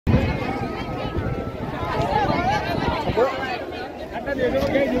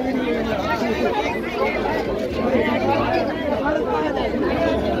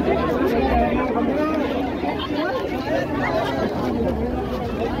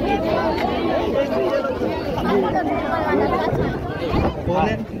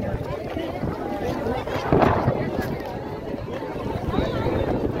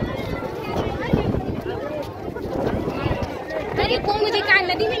कौन मुझे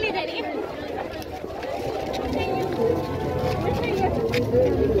कान नदी में ले जा रही है?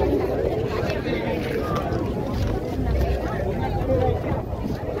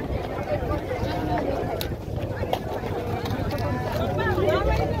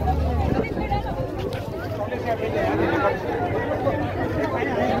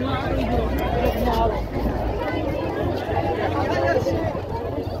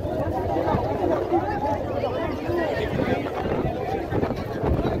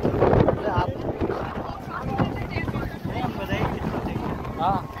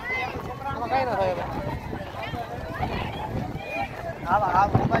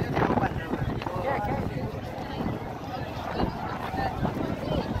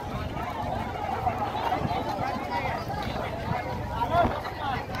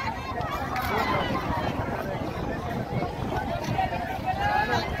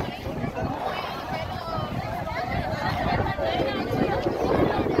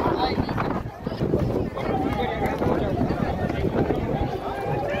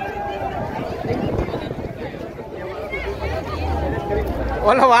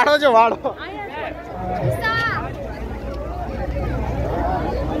 ઓલો વાળો જો વાળો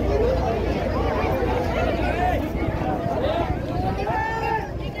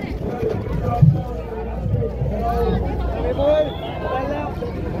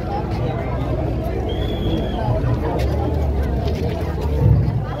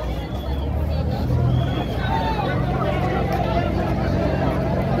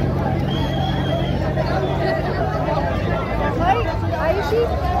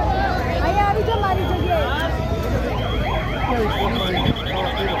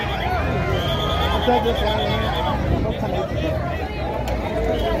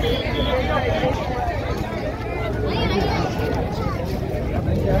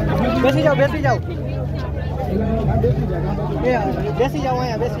બેસી જાઓ બેસી જાઓ બેસી જાઓ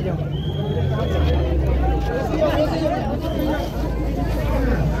અહીંયા બેસી જાઓ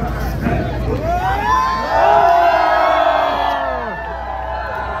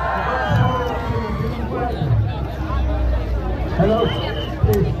Hello,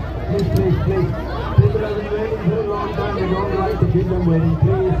 please. People have been waiting for a long time. We don't like to keep them waiting.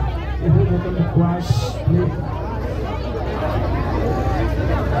 Please, if you can be quiet, please.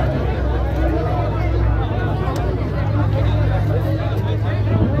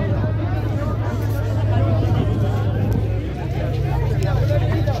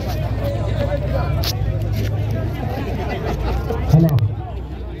 Hello.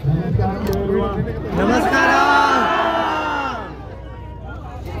 Namaskaram to everyone. નમસ્કાર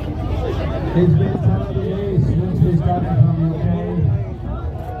It's been 70 days since we started from UK,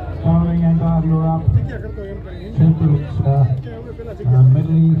 covering entire Europe, Central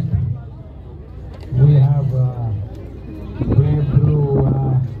Middle East. We have braved through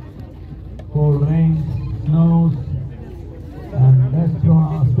cold rains, snows, and dust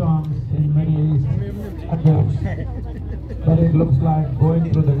storms in Middle East. But it looks like going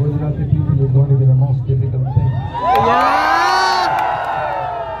through the Gujarati people is going to be the most difficult thing.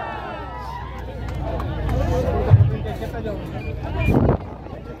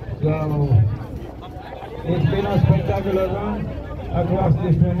 So, it's been a spectacular run across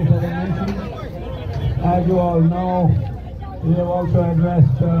these 27 nations. As you all know, we have also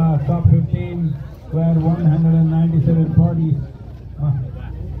addressed COP15, where 197 parties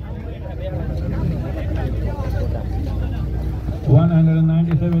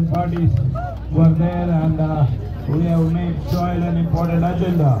were there, and we have made soil an important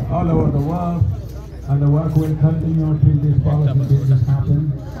agenda all over the world, and the work will continue until these policy changes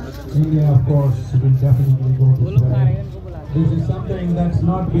happen. India, of course, will definitely go to swear. This is something that's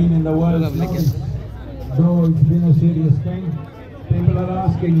not been in the world's notice, though it's been a serious thing. People are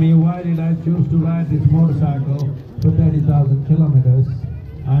asking me, why did I choose to ride this motorcycle for 30,000 kilometers?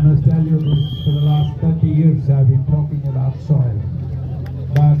 I must tell you this, for the last 30 years I've been talking about soil.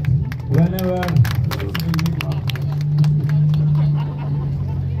 But whenever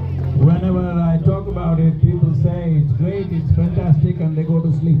I talk about it, people say it's great, it's fantastic, and they go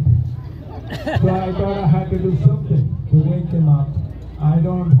to sleep. So I thought I had to do something to wake them up. I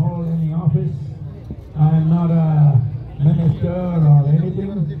don't hold any office. I'm not a minister or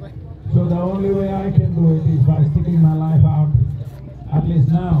anything. So the only way I can do it is by sticking my life out At least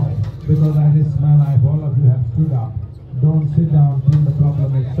now, because I risk my life, all of you have stood up. Don't sit down till the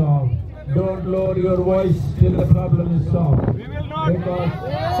problem is solved. Don't lower your voice till the problem is solved. We will not. Because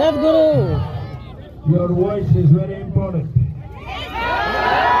Sadhguru. your voice is very important.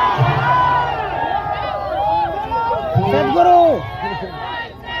 Sadhguru.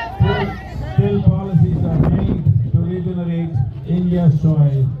 Still policies are made to regenerate India's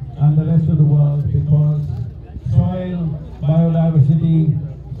soil and the rest of the world because soil, biodiversity,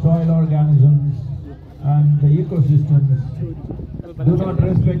 soil organisms and the ecosystems do not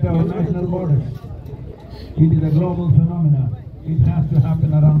respect our national borders. It is a global phenomenon. It has to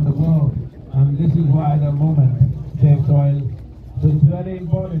happen around the world, and this is why the movement Save Soil. So it's very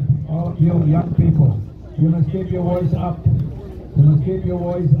important, all of you young people, you must keep your voice up. You must keep your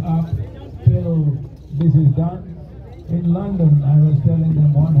voice up till this is done. In London, I was telling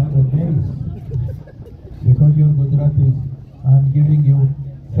them 100 days. Because you're Gujaratis, I'm giving you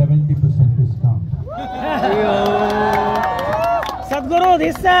 70% discount. Sadhguru,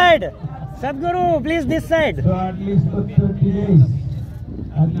 this side. Sadhguru, please this side. So at least for 30 days,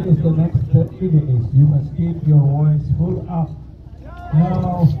 at least the next 30 days, you must keep your voice full up.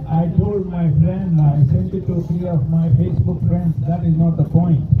 Now, I told my friend, I sent it to 3 of my Facebook friends, that is not the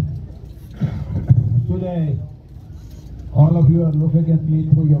point. Today, all of you are looking at me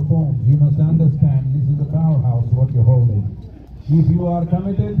through your phones. You must understand this is a powerhouse, what you're holding. If you are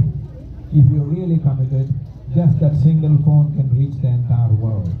committed, if you're really committed, just that single phone can reach the entire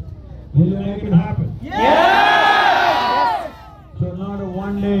world. Will you make it happen? Yes! So not a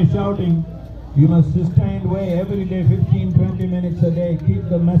one-day shouting. You must sustained way every day, 15-20 minutes a day. Keep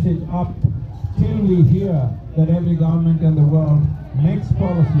the message up till we hear that every government in the world makes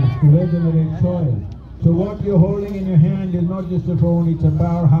policies to regenerate soil. So what you're holding in your hand is not just a phone, it's a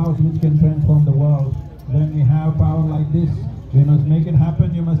powerhouse which can transform the world. When we have power like this, we must make it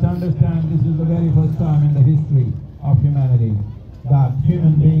happen. You must understand this is the very first time in the history of humanity that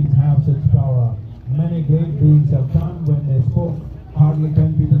human beings have such power. Many great beings have come when they spoke. Hardly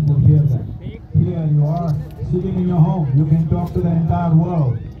 10 people could hear them. Here you are, sitting in your home. You can talk to the entire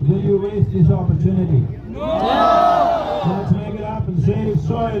world. Will you waste this opportunity? No! Let's make it happen. Save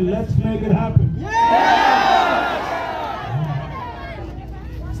soil. Let's make it happen.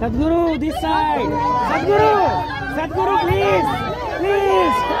 Sadhguru, this side. Sadhguru. Sadhguru, please.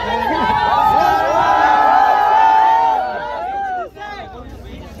 Please.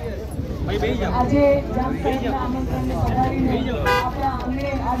 આજે જામ સાહેબના આમંત્રણને પધારીને આપણા અમને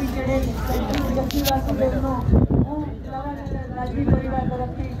આવી જડે જગદીવાસુદેવનો હું રાજવી પરિવાર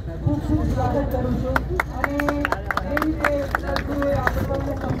તરફથી ખૂબ ખૂબ સ્વાગત કરું છું અને એ રીતે સદગુરુએ આપણે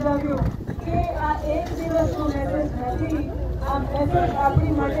સૌને સમજાવ્યું કે આ એક દિવસનો મેસેજ નથી, આ મેસેજ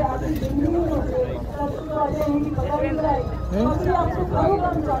આપણી માટે આપણી જિંદગીનો છે. સદગુરુ આજે અહીંથી પધારી જાય પછી આપણું ઘણું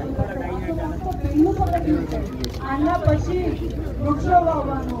કામ ચાલુ કરશે. આપણું કામ તો પહેલું પગથિયું છે. આના પછી વૃક્ષો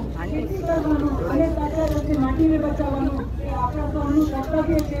વાવવાનું, ખેતી કરવાનું અને સાચા રસ્તે માટીને બચાવવાનું એ આપણા સૌનું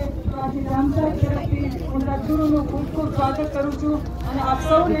કર્તવ્ય છે. તો આજે જામસાહેબ તરફથી હું સદગુરુનું ખૂબ ખૂબ સ્વાગત કરું છું અને આપ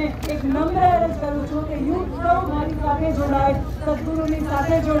સૌને એક નમ્ર અરજ કરું છું કે યુથ સૌ મારી સાથે જોડાય, સદગુરુની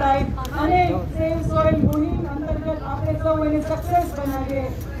સાથે જોડાય અને સેવ સોઇલ મુહિમ અંતર્ગત આપણે સૌ એને સક્સેસ બનાવીએ.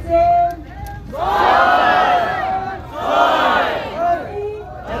 સેવ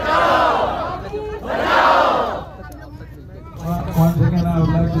Once again, I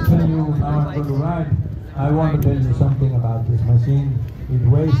would like to tell you, now I'm going to ride, I want to tell you something about this machine. It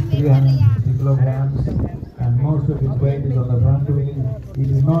weighs 350 kilograms and most of its weight is on the front wheel. It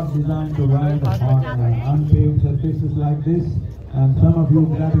is not designed to ride on unpaved surfaces like this, and some of you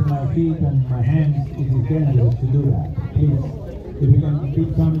grabbing my feet and my hands, it is dangerous to do that. Please, if you can keep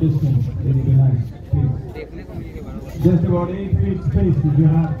some distance, it will be nice. Please. Just about 8 feet space if you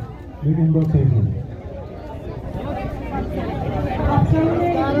have, we can go safely. આપ સૌને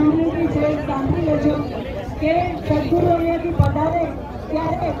વિનંતી છે, સાંભળી લેજો કે સદગુરુ અહીંયાથી પધારે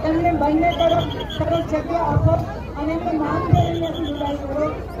ત્યારે તમને બંને તરફ જગ્યા આપો અને એમને માન કરી અહીંયાથી વિદાય કરો.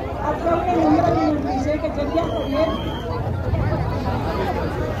 આપ સૌને નમ્ર વિનંતી છે કે જગ્યા કરીએ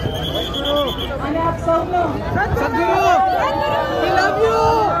અને આપ સૌનો Sadhguru, we love you.